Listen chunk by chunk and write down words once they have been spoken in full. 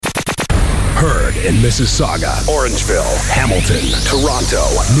Heard in Mississauga, Orangeville, Hamilton, Toronto,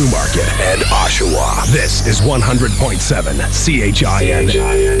 Newmarket, and Oshawa. This is 100.7 CHIN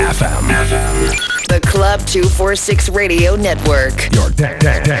FM. The Club 246 Radio Network. Your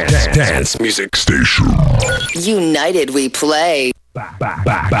dance music station. United we play.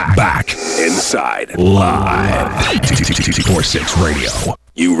 Back. Inside. Live. 246 Radio.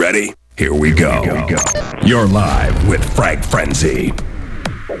 You ready? Here we go. You're live with Frank Frenzy.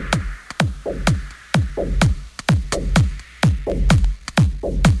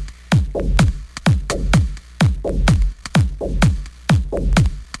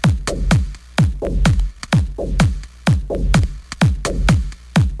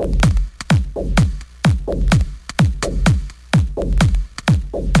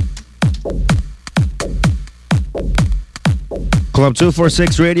 Club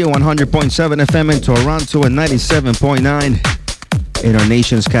 246 Radio, 100.7 FM in Toronto and 97.9 in our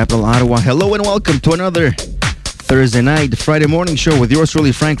nation's capital, Ottawa. Hello and welcome to another Thursday night, Friday morning show with yours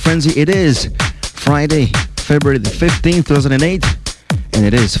truly, Frank Frenzy. It is Friday, February the 15th, 2008, and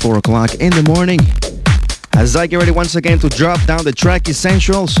it is 4 o'clock in the morning. As I get ready once again to drop down the track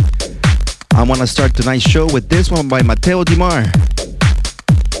essentials, I want to start tonight's show with this one by Matteo Di Mar,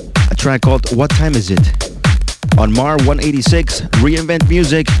 a track called What Time Is It? On Mar 186, Reinvent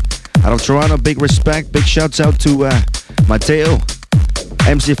Music out of Toronto. Big respect, big shouts out to Matteo,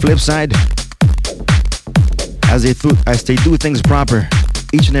 MC Flipside, as they do things proper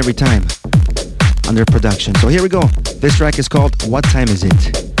each and every time on their production. So here we go. This track is called What Time Is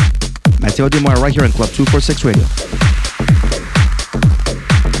It? Matteo Di Mar right here on Club 246 Radio.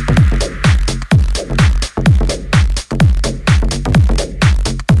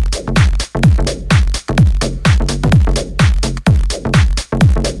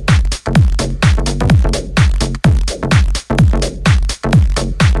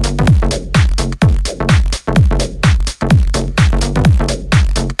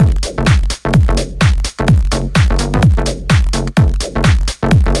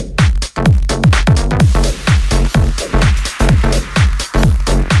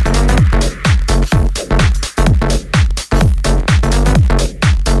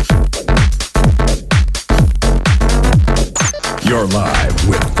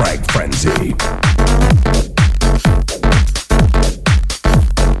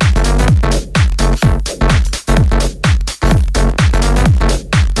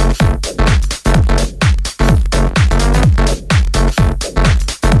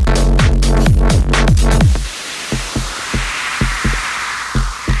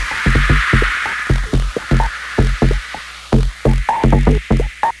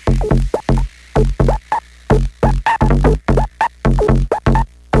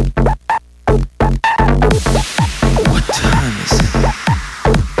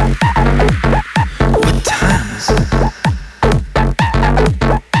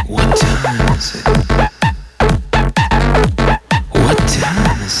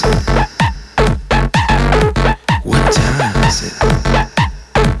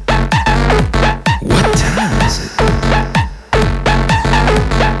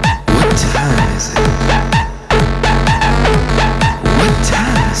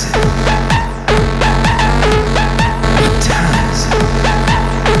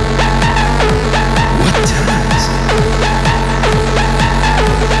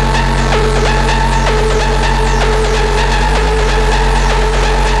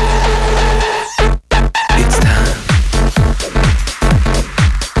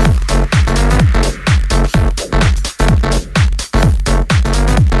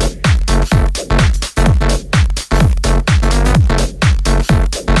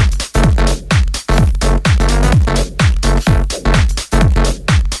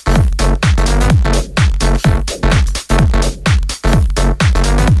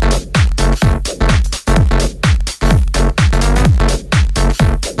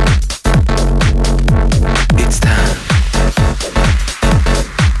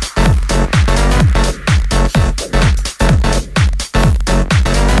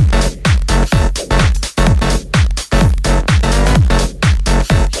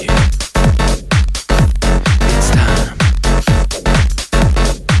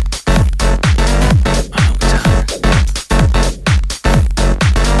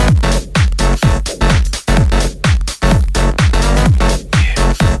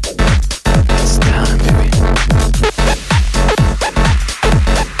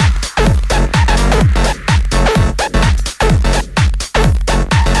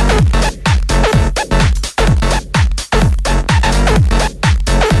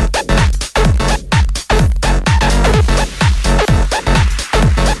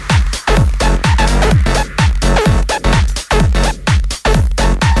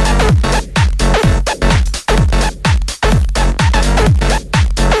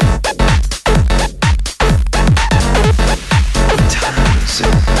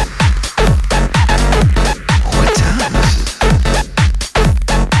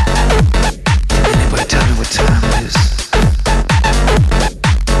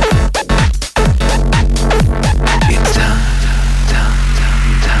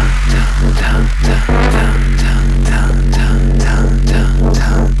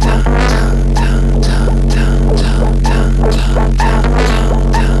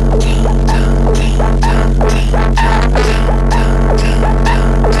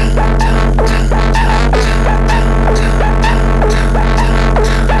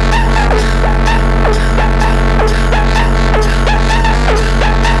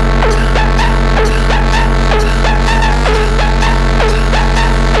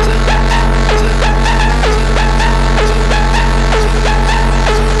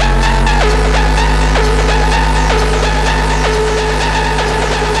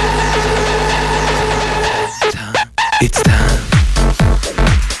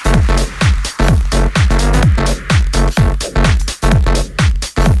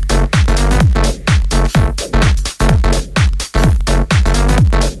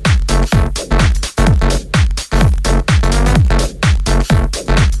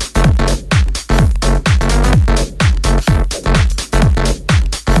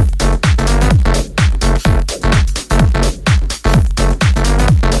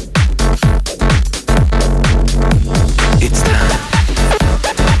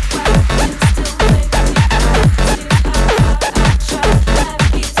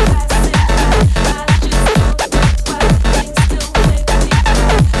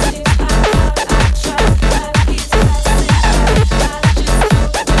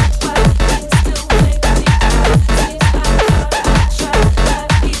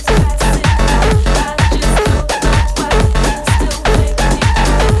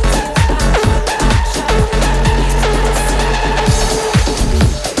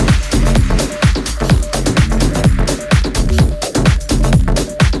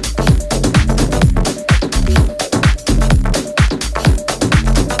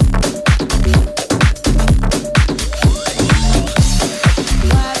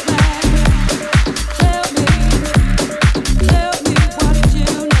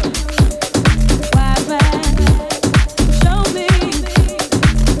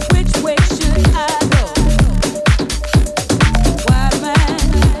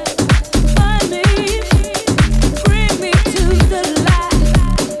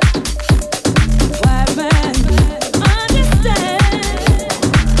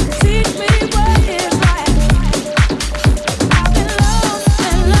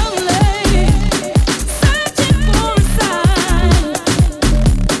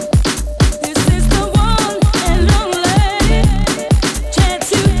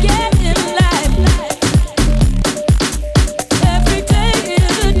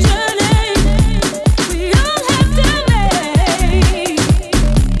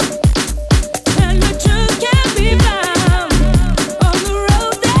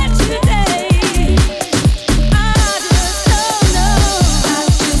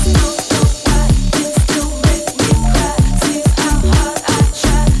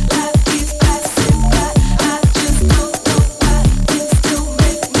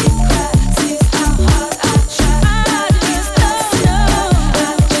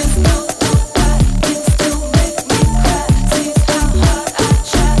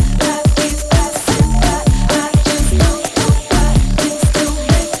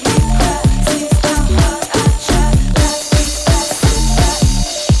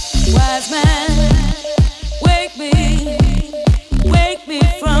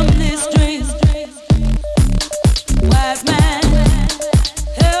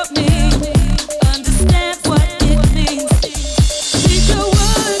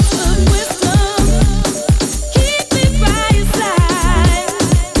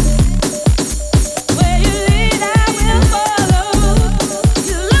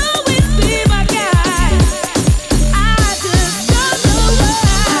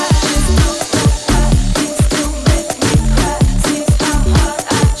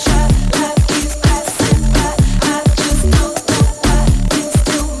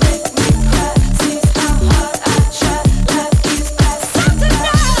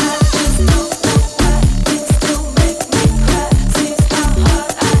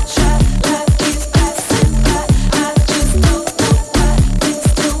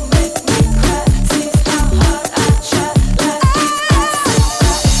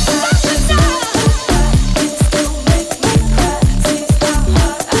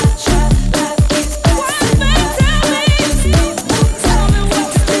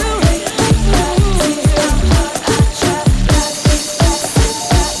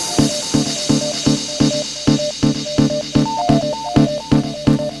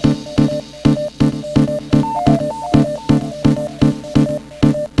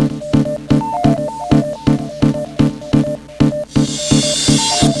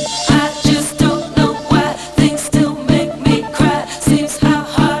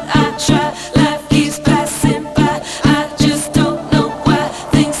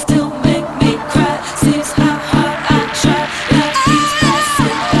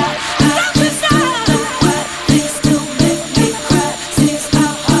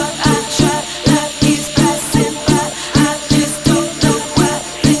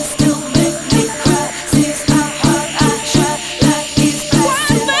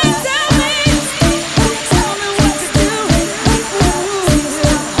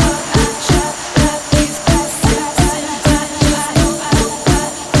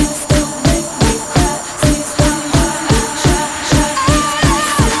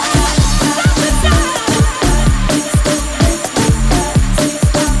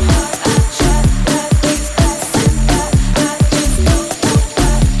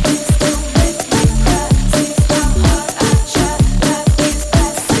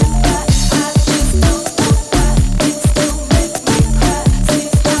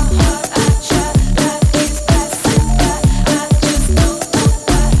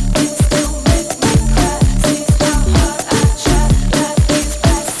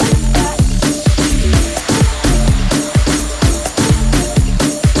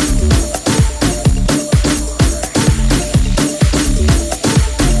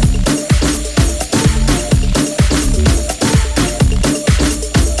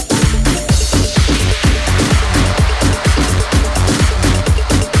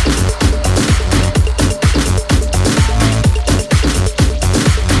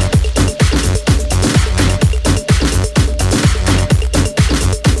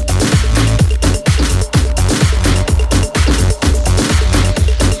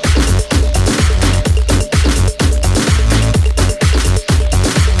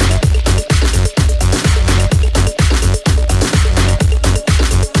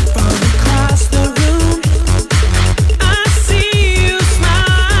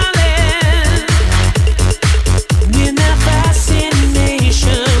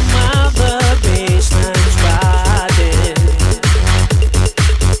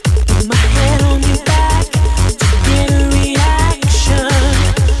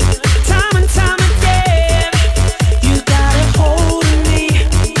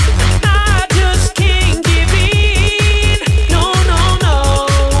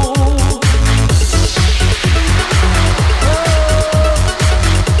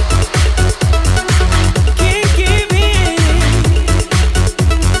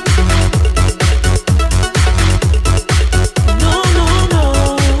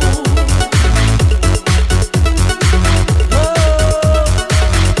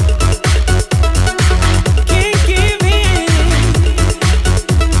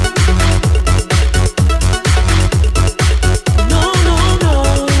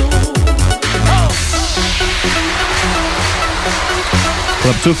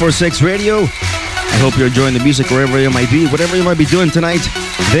 Club 246 Radio. I hope you're enjoying the music wherever you might be, whatever you might be doing tonight.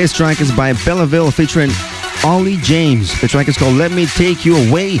 This track is by Belleville featuring Ollie James. The track is called Let Me Take You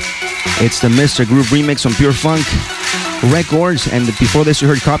Away. It's the Mr. Groove remix on Pure Funk Records. And before this, you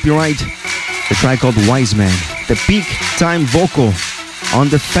heard Copyright, the track called Wise Man. The peak time vocal on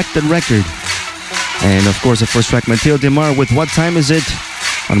Defected Record. And of course, the first track, Mateo DeMar with What Time Is It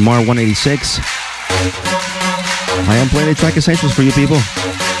on Mar 186. I am playing the track essentials for you people.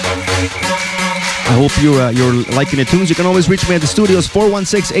 I hope you're liking the tunes. You can always reach me at the studios,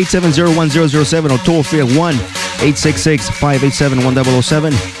 416-870-1007 or toll free at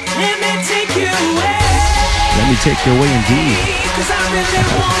 1-866-587-1007. Let me take you away. Let me take you away indeed.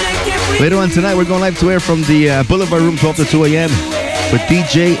 Later on tonight, we're going live to air from the Boulevard Room, 12 to 2 a.m. with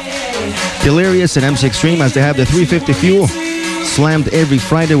DJ Delirious and MC Extreme as they have the 350 Fuel slammed every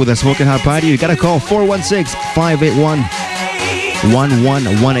Friday with a smoking hot party. You gotta call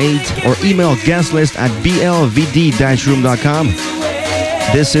 416-581-1118 or email guest list at blvd-room.com.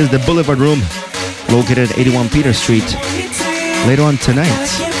 This is the Boulevard Room located at 81 Peter Street. Later on tonight,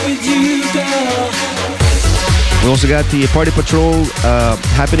 we also got the Party Patrol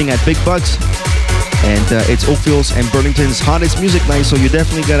happening at Big Bucks, and it's Oakville's and Burlington's hottest music night, so you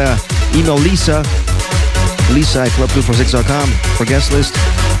definitely gotta email Lisa at club246.com for guest list.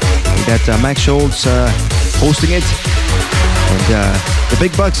 We got Max Schultz hosting it. And the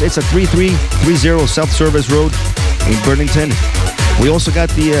Big Bucks, it's at 3330 South Service Road in Burlington. We also got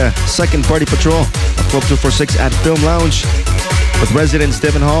the second Party Patrol of Club 246 at Film Lounge with residents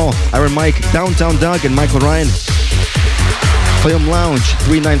Devin Hall, Iron Mike, Downtown Doug, and Michael Ryan. Film Lounge,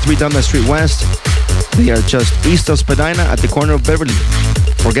 393 Dundas Street West. They are just east of Spadina at the corner of Beverly.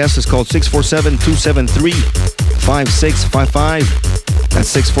 For guests, it's called 647-273-5655. That's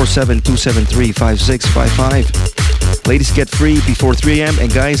 647-273-5655. Ladies get free before 3 a.m.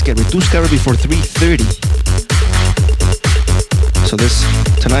 and guys get reduced cover before 3:30. So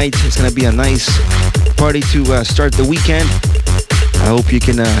tonight is going to be a nice party to start the weekend. I hope you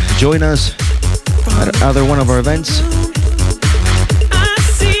can join us at either one of our events.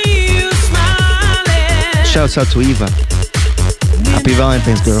 Shouts out to Eva. Happy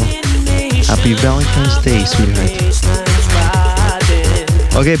Valentine's, girl. Happy Valentine's Day, sweetheart.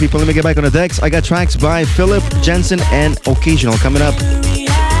 Okay, people, let me get back on the decks. I got tracks by Philip, Jensen, and Occasional coming up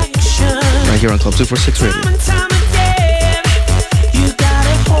right here on Club 246 Radio.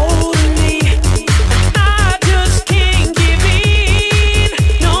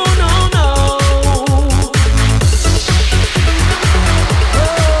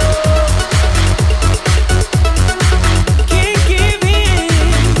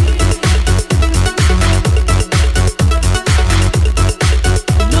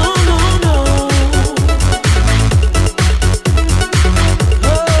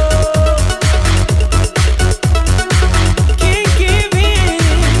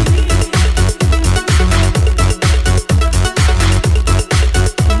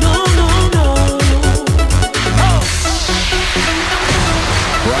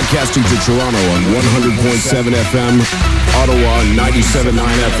 Broadcasting to Toronto on 100.7 FM, Ottawa 97.9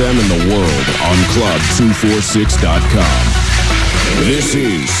 FM, and the world on Club246.com. This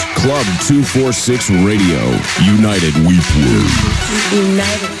is Club 246 Radio. United we play.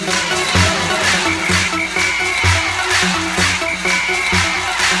 United.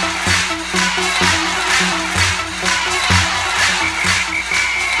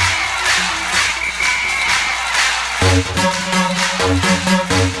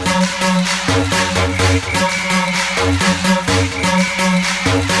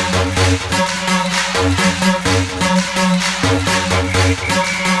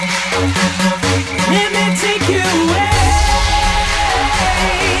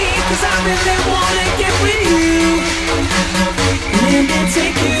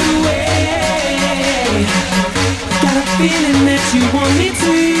 Feeling that you want me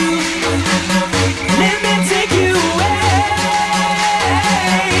to. Let me take you away,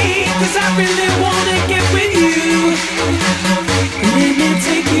 'cause I really wanna get with you. Let me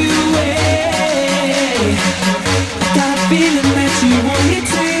take you away. I got a feeling that you want me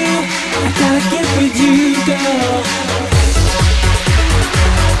to. I gotta get with you, girl.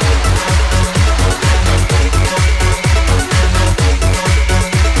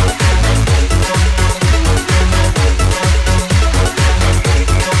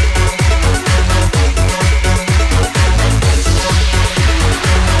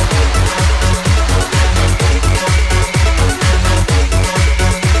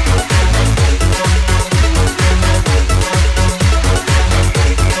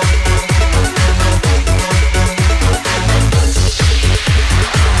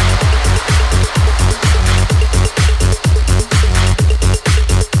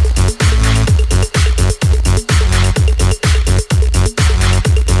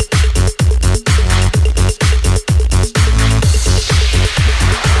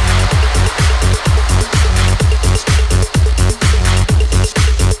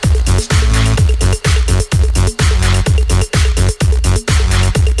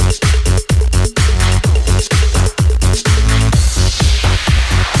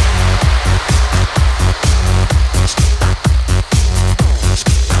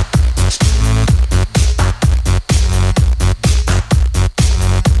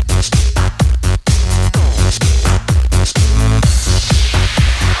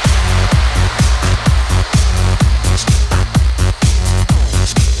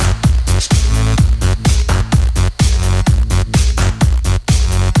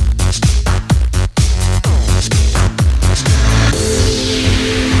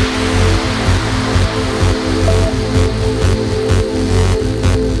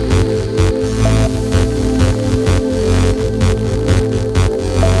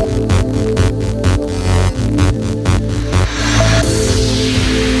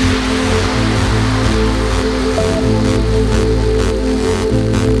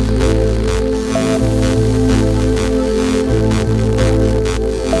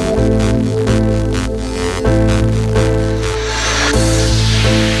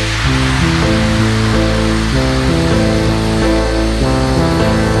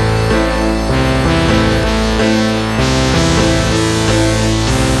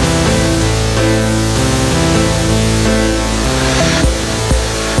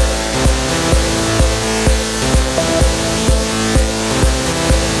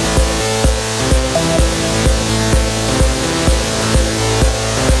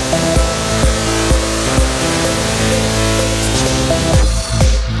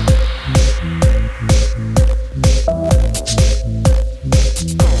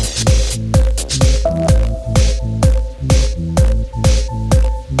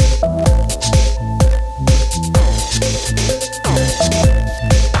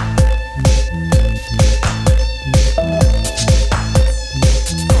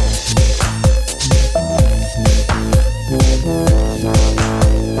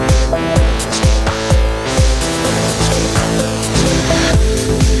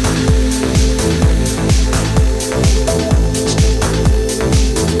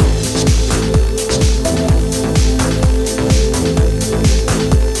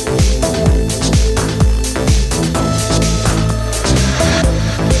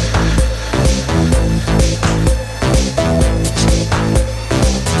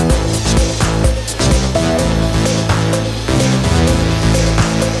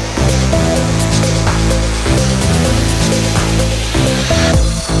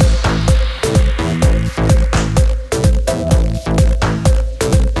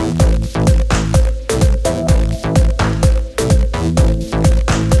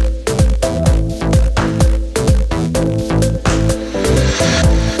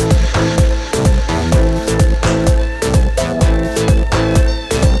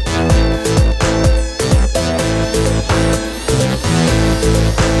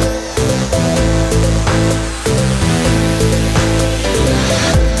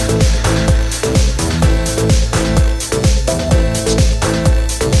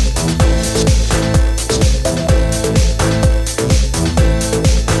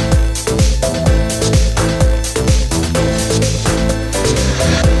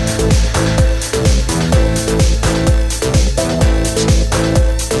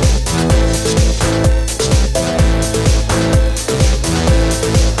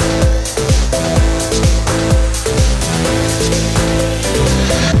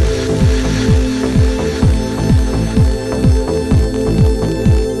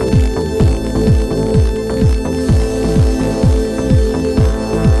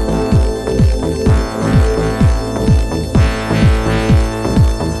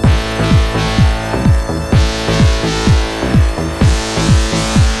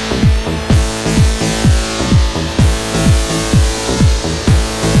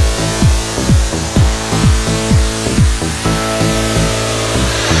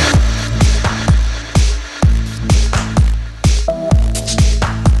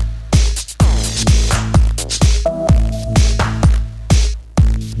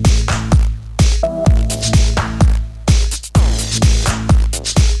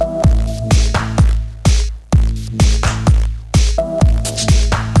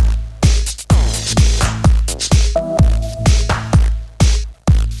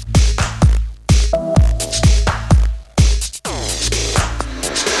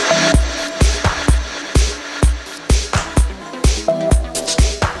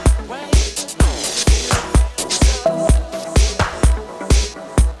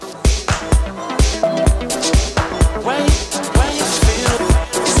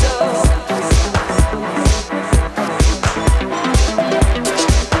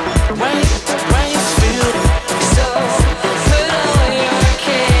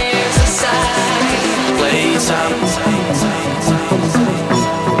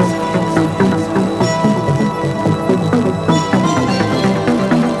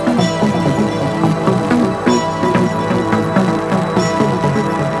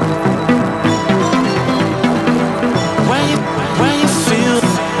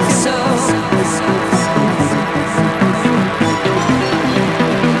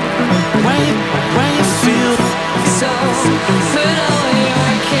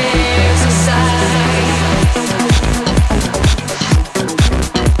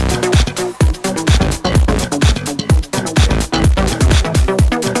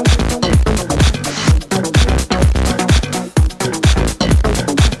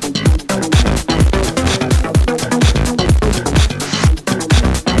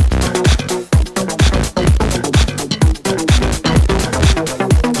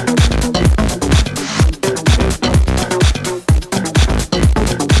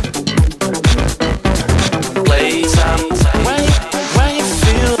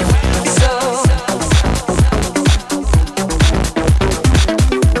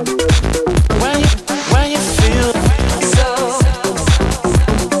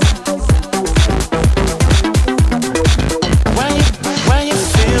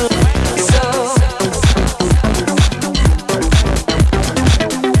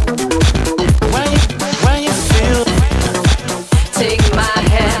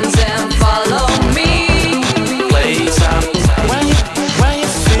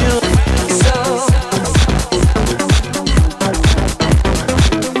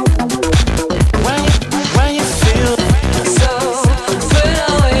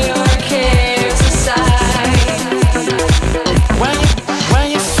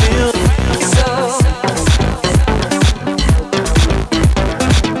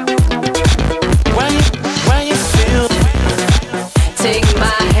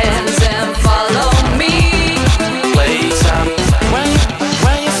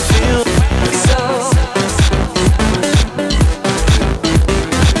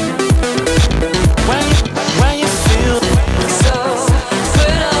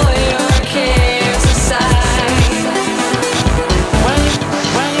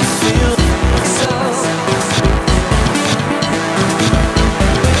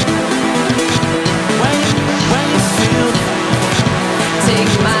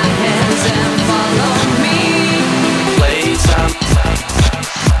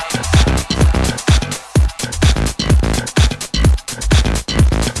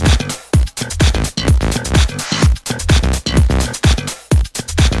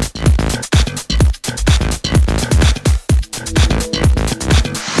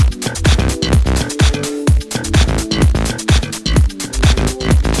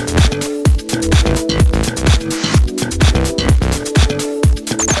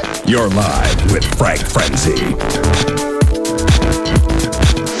 You're live with Frank Frenzy.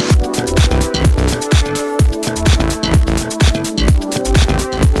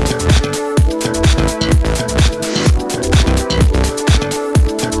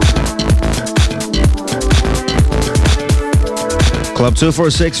 Club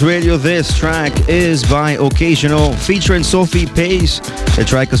 246 Radio. This track is by Occasional, featuring Sophie Pace. The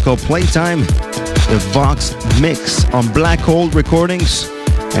track is called Playtime. The Vox Mix on Black Hole Recordings.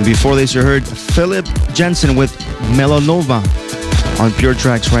 And before this, you heard Philip Jensen with Melanova on Pure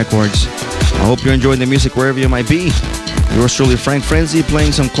Tracks Records. I hope you're enjoying the music wherever you might be. Yours truly, Frank Frenzy,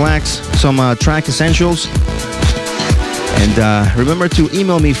 playing some track essentials. And remember to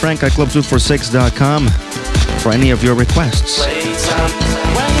email me, frank at club246.com, for any of your requests.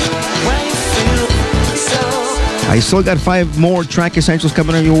 I still got 5 more track essentials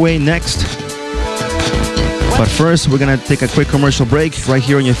coming on your way next. But first, we're going to take a quick commercial break right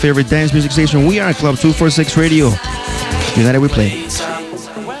here on your favorite dance music station. We are Club 246 Radio. United We Play.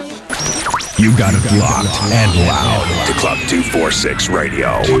 You got it locked and loud to Club 246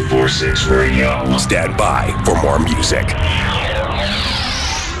 Radio. 246 Radio. Stand by for more music.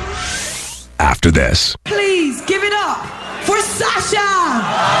 After this. Please give it up for Sasha!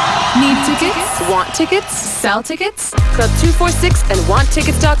 Need tickets? Want tickets? Sell tickets? Club 246 and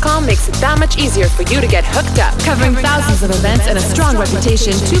wanttickets.com makes it that much easier for you to get hooked up. Covering thousands of events and a strong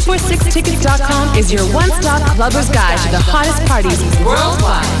reputation, 246tickets.com is your one-stop clubber's guide to the hottest parties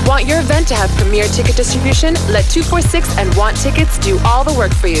worldwide. Want your event to have premier ticket distribution? Let 246 and Want Tickets do all the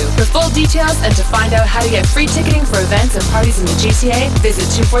work for you. For full details and to find out how to get free ticketing for events and parties in the GTA, visit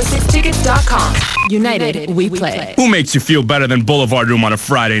 246tickets.com. United, we play. Who makes you feel better than Boulevard Room on a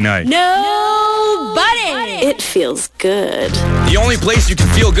Friday night? Nobody! It feels good. The only place you can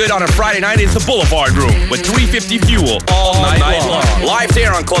feel good on a Friday night is the Boulevard Room with 350 Fuel all night long. Live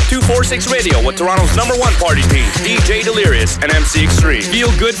there on Club 246 Radio with Toronto's #1 party team, DJ Delirious and MC Extreme. Feel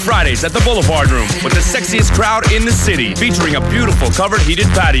good Fridays at the Boulevard Room with the sexiest crowd in the city, featuring a beautiful covered heated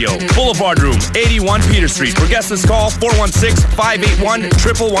patio. Boulevard Room, 81 Peter Street. For guests, call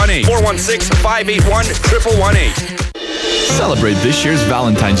 416-581-1118. 416-581-1118. Celebrate this year's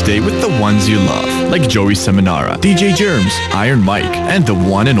Valentine's Day with the ones you love, like Joey Seminara, DJ Germs, Iron Mike, and the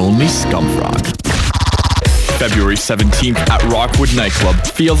one and only Scumfrog. February 17th at Rockwood Nightclub,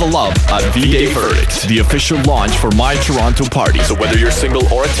 feel the love at V-Day Verdict, the official launch for My Toronto Party. So whether you're single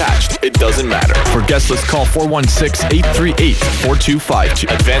or attached, it doesn't matter. For guest list, call 416-838-4252.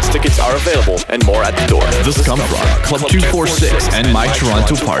 Advance tickets are available and more at the door. The Scumfrog, Club 246, and My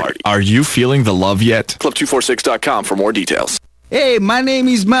Toronto Party. Are you feeling the love yet? Club246.com for more details. Hey, my name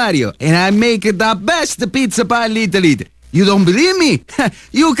is Mario, and I make the best pizza by Little. You don't believe me?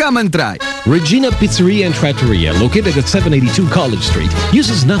 You come and try. Regina Pizzeria and Trattoria, located at 782 College Street,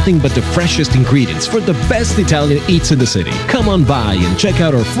 uses nothing but the freshest ingredients for the best Italian eats in the city. Come on by and check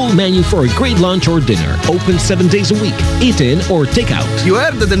out our full menu for a great lunch or dinner. Open 7 days a week. Eat in or take out. You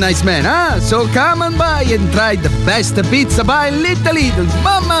heard the nice man, huh? So come on by and try the best pizza by Little.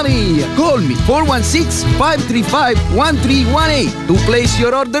 Mamma mia! Call me 416-535-1318 to place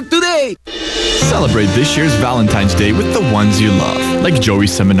your order today. Celebrate this year's Valentine's Day with the ones you love, like Joey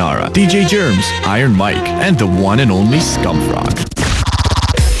Seminara, DJ Germs, Iron Mike, and the one and only Scumfrog.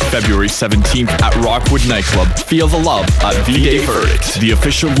 February 17th at Rockwood Nightclub, feel the love at V-Day Verdict, the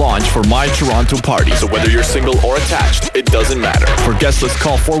official launch for My Toronto Party. So whether you're single or attached, it doesn't matter. For guest list,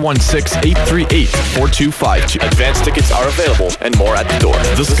 call 416-838-4252. Advance tickets are available and more at the door.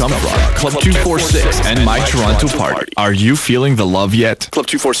 The Scumfrog, Club 246, and My Toronto Party. Are you feeling the love yet?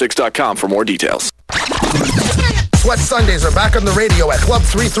 Club246.com for more details. Sweat Sundays are back on the radio at Club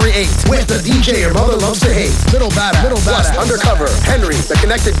 338 with the DJ your mother loves to hate. Little Badass, plus Undercover, Henry, the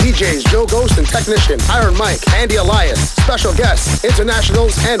Connected DJs, Joe Ghost and Technician, Iron Mike, Andy Elias, special guests,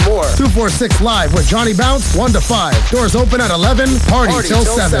 internationals, and more. 246 Live with Johnny Bounce, 1 to 5. Doors open at 11, party till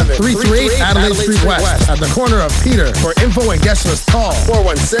 7. 338 Adelaide Street West at the corner of Peter. For info and guest list, call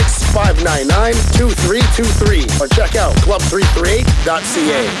 416-599-2323 or check out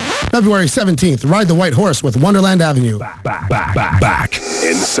club338.ca. February 17th, ride the White Horse with Wonderland Avenue. Back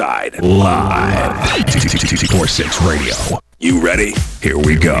inside live. 246 Radio. You ready? Here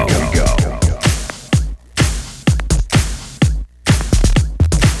we go.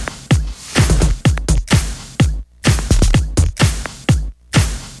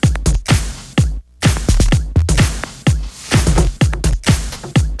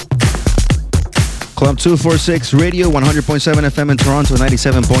 Club 246 Radio, 100.7 FM in Toronto,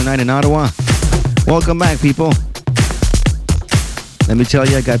 97.9 in Ottawa. Welcome back, people. Let me tell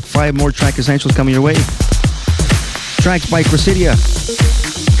you, I got 5 more track essentials coming your way. Track by Cressidia.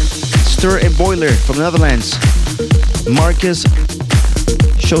 Stir and Boiler from the Netherlands, Marcus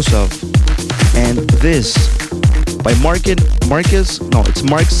Shosov. And this by it's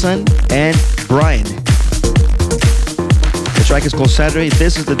Mark's son and Brian. The track is called Saturday.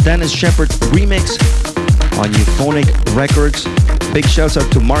 This is the Dennis Shepard remix on Euphonic Records. Big shouts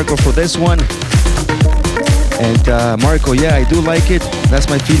out to Marco for this one. And Marco, yeah, I do like it. That's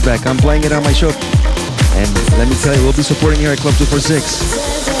my feedback. I'm playing it on my show. And let me tell you, we'll be supporting here at Club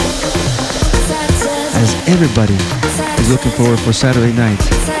 246. As everybody is looking forward for Saturday night.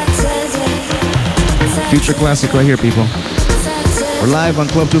 Future classic right here, people. We're live on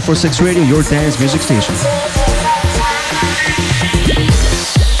Club 246 Radio, your dance music station.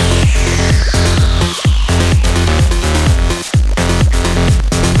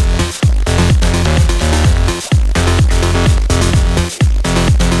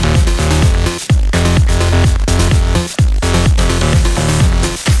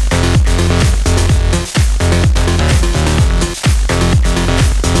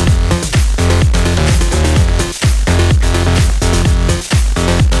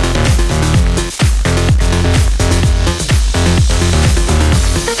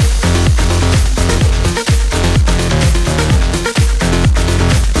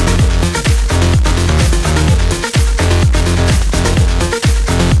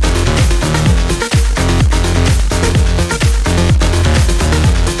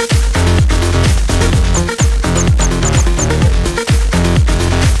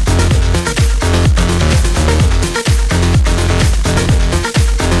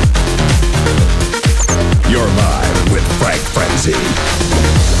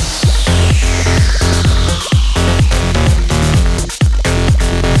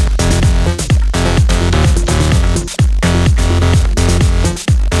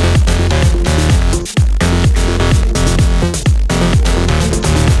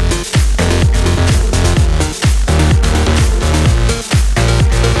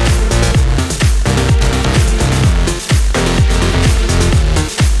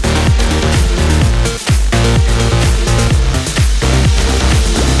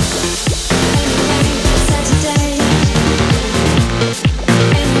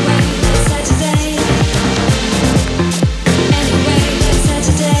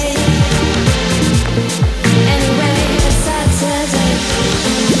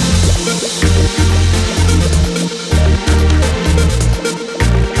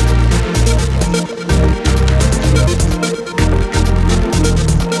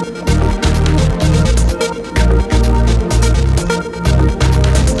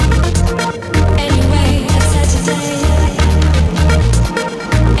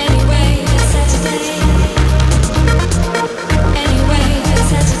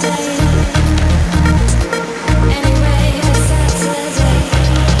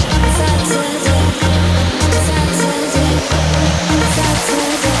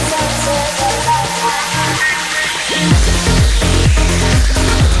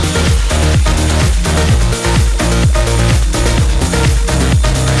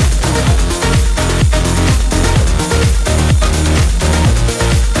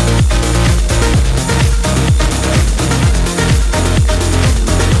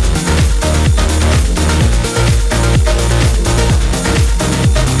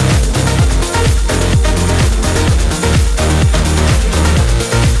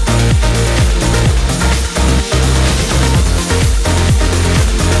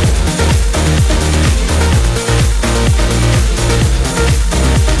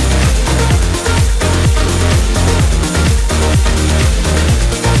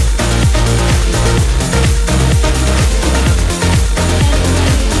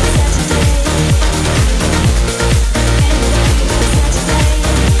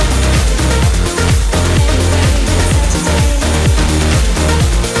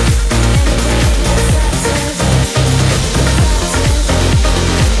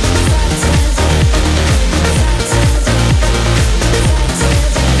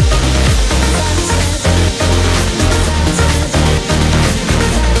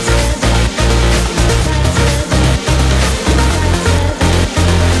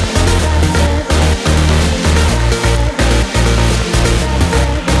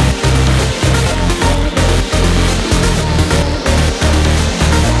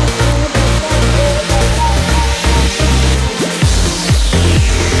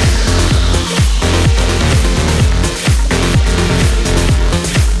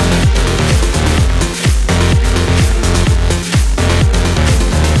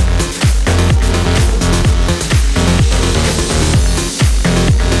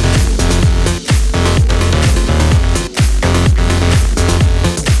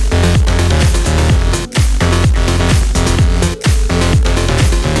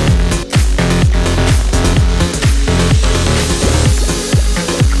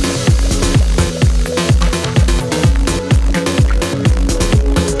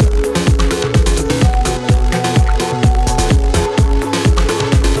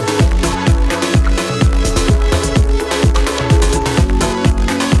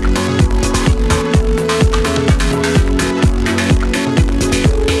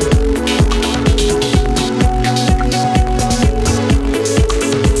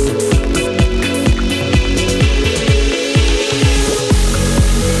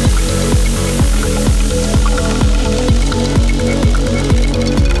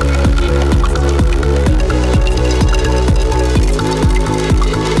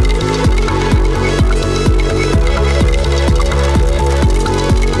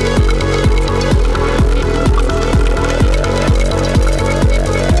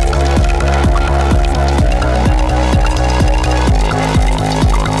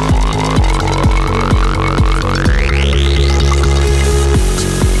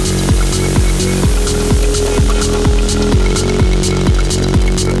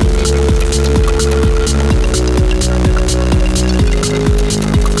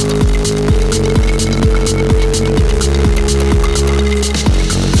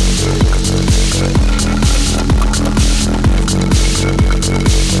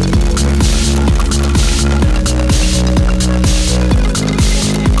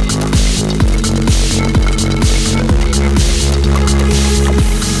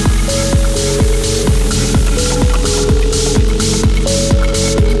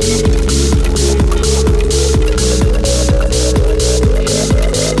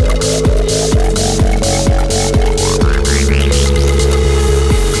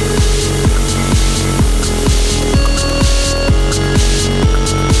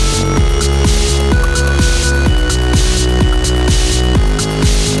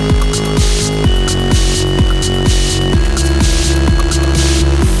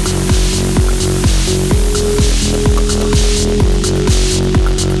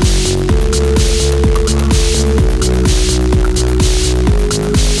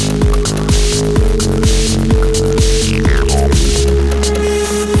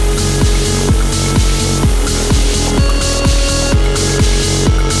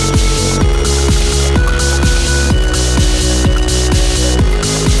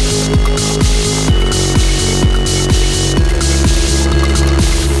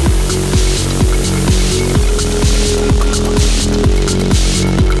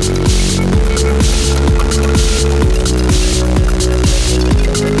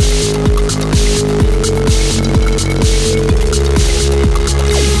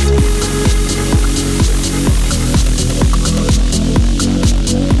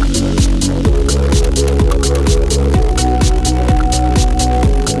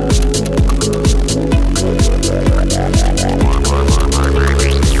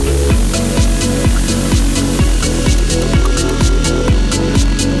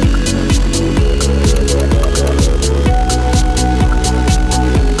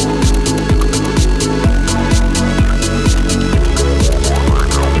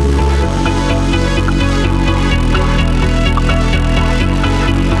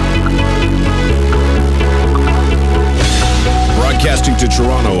 to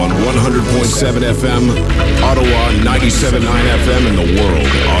Toronto on 100.7 FM, Ottawa 97.9 FM, and the world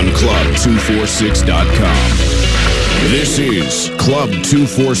on Club246.com. This is Club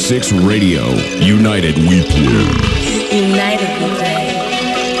 246 Radio. United we play. United we play.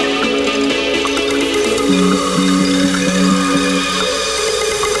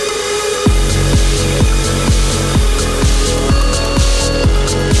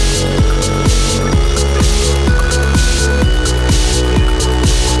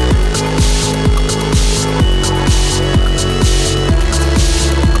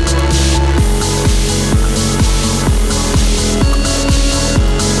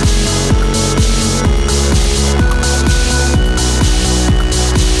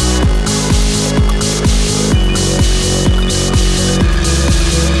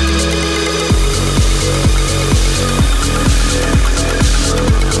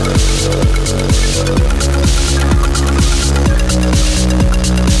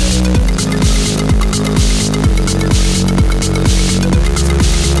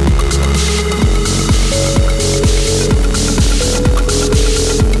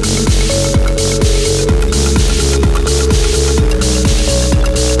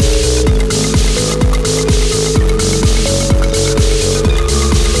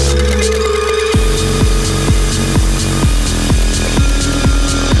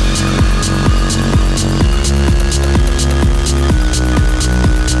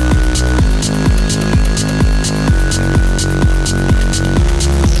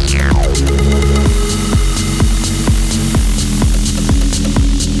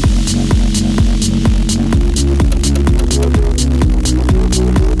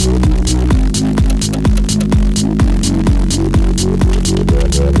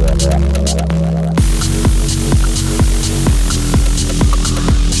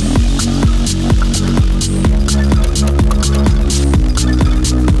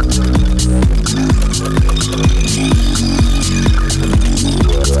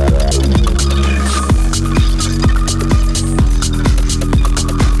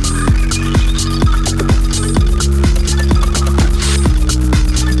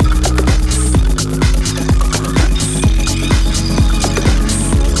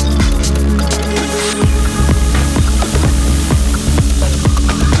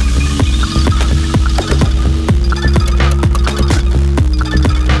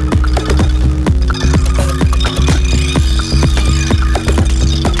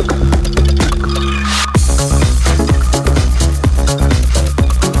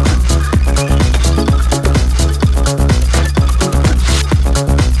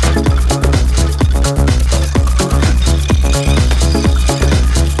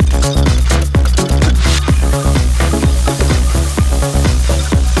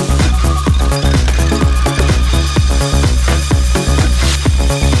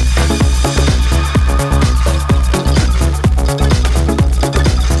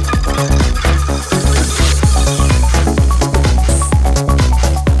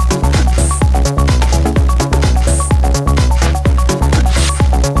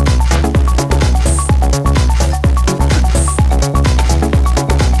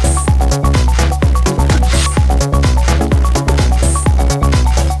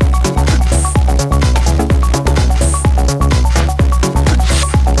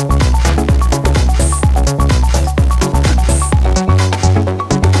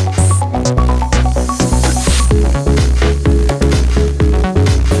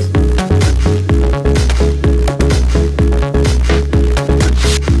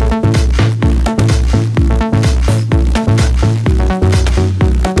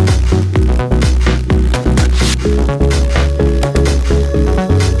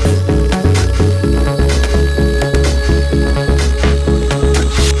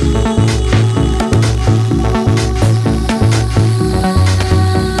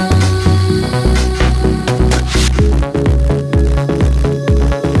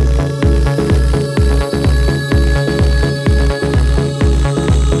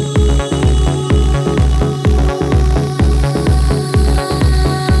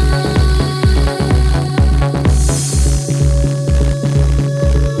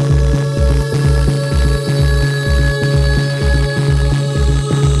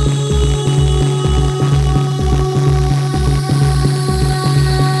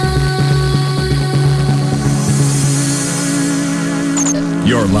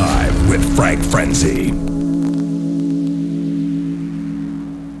 You're live with Frank Frenzy.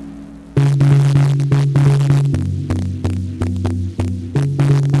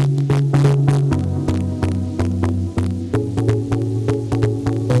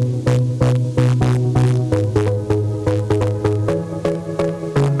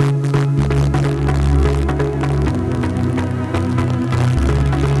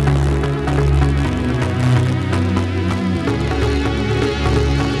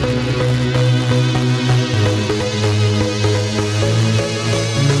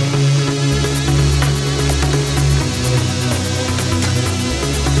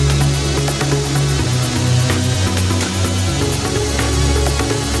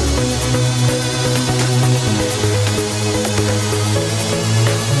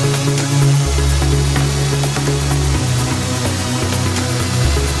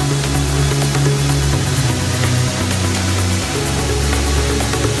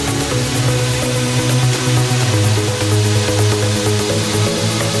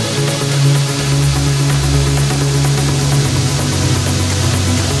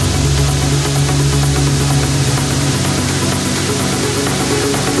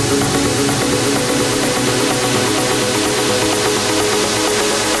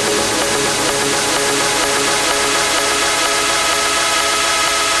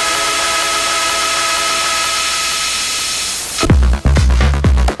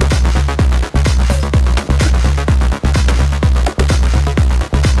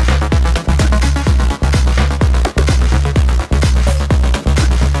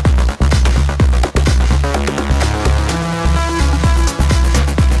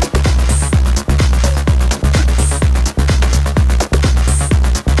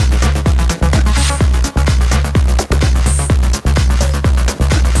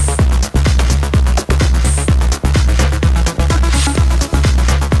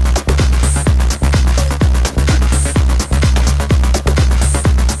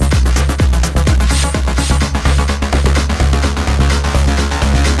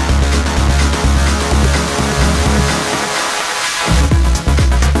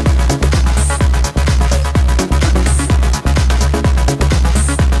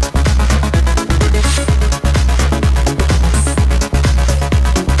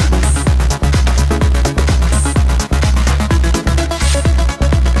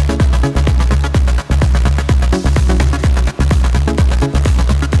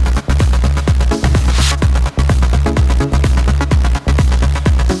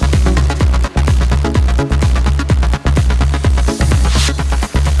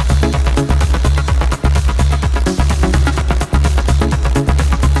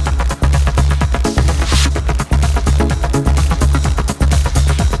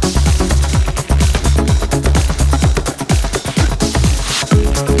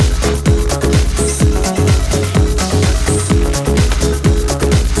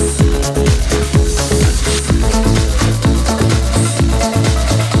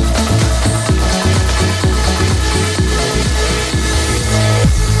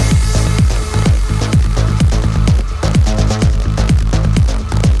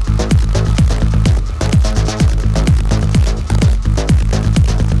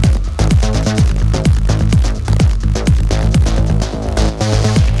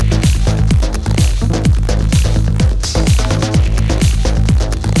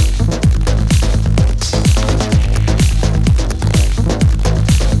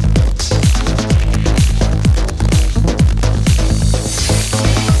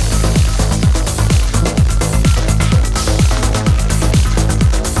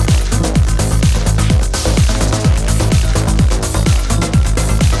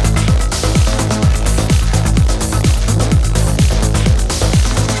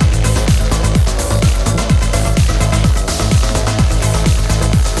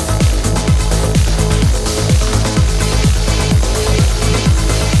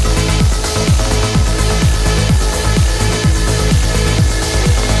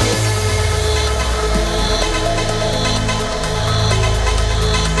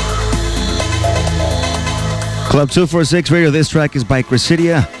 Club 246 Radio. This track is by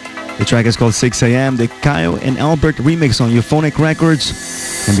Cressidia. The track is called 6 a.m. The Kyle and Albert remix on Euphonic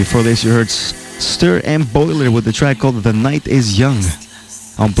Records. And before this, you heard Stir and Boiler with the track called The Night is Young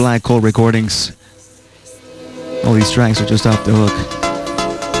on Black Hole Recordings. All these tracks are just off the hook.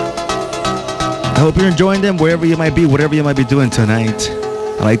 I hope you're enjoying them wherever you might be, whatever you might be doing tonight.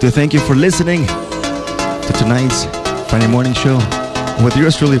 I'd like to thank you for listening to tonight's Friday morning show with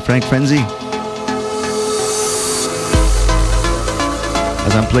yours truly, Frank Frenzy.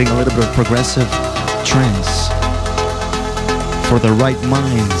 As I'm playing a little bit of progressive trance for the right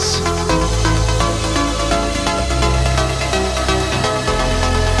minds.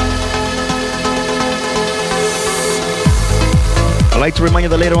 I'd like to remind you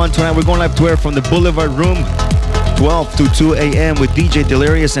that later on tonight we're going live to air from the Boulevard Room, 12 to 2 a.m. with DJ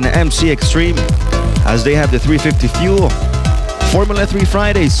Delirious and MC Extreme, as they have the 350 Fuel Formula 3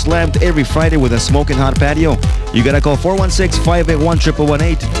 Fridays, slammed every Friday with a smoking hot patio. You gotta call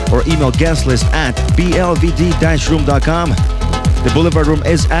 416-581-1118 or email guest list at blvd-room.com. The Boulevard Room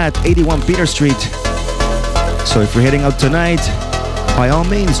is at 81 Peter Street. So if you're heading out tonight, by all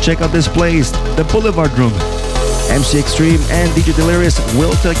means, check out this place, the Boulevard Room. MC Extreme and DJ Delirious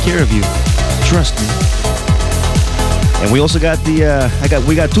will take care of you. Trust me. And we also got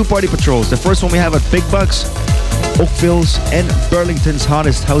we got two party patrols. The first one we have at Big Bucks, Oakville's and Burlington's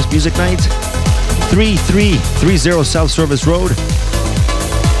hottest house music night, 3330 South Service Road,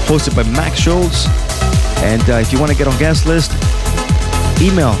 hosted by Max Schultz. And if you want to get on guest list,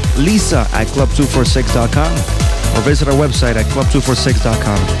 email Lisa at club246.com or visit our website at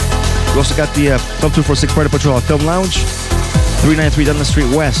club246.com. We also got the Club 246 Party Patrol at Film Lounge, 393 Dundas Street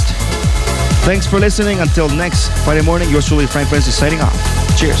West. Thanks for listening. Until next Friday morning, yours truly, Frank Frenzy, signing off.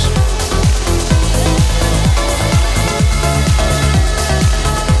 Cheers.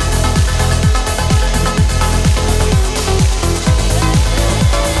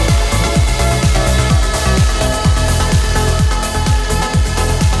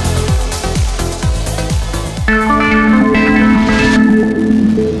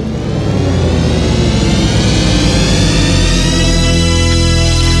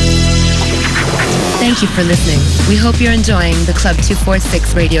 Thank you for listening. We hope you're enjoying the Club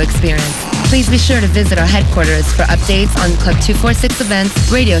 246 radio experience. Please be sure to visit our headquarters for updates on Club 246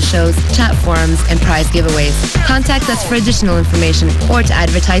 events, radio shows, chat forums, and prize giveaways. Contact us for additional information or to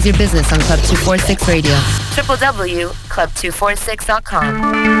advertise your business on Club 246 Radio.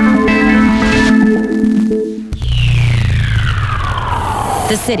 www.club246.com.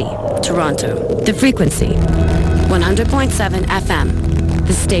 The city, Toronto. The frequency, 100.7 FM.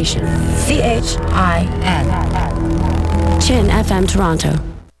 The station, CHIN. Chin FM Toronto.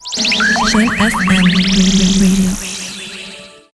 Chin FM Radio.